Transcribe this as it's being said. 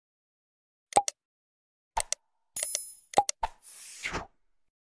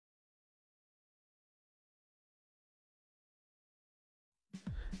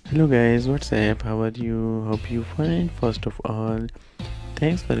Hello guys, what's up? How are you? Hope you fine. First of all,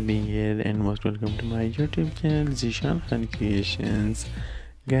 thanks for being here and most welcome to my YouTube channel Zeeshan Creations.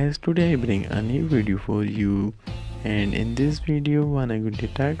 Guys, today I bring a new video for you, and in this video I'm going to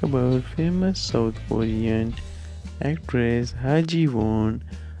talk about famous South Korean actress Ha Ji Won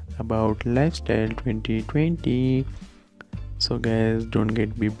about lifestyle 2020. So guys, don't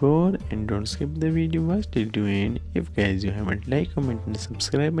get be bored and don't skip the video while still doing. If guys you haven't like, comment and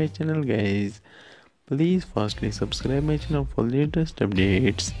subscribe my channel guys, please firstly subscribe my channel for latest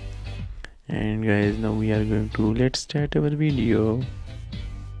updates. And guys, now we are going to let's start our video.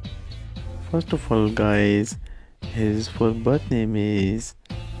 First of all guys, his full birth name is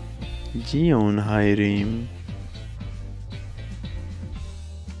Jeon Hyrim.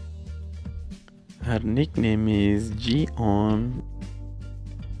 Her nickname is Jeon.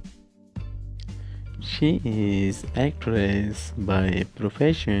 She is actress by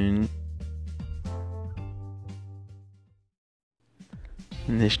profession.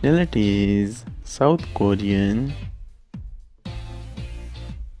 Nationality is South Korean.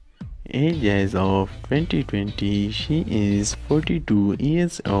 Age as of 2020, she is 42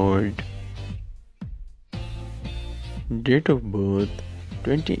 years old. Date of birth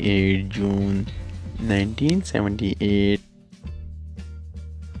 28 June 1978.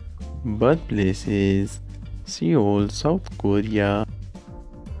 Birthplace is Seoul, South Korea.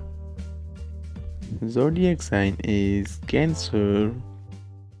 Zodiac sign is Cancer.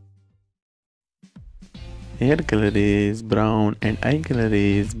 Hair color is brown and eye color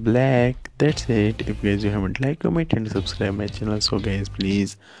is black. That's it. If guys you haven't liked, comment and subscribe my channel. So guys,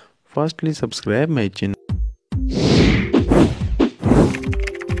 please firstly subscribe my channel.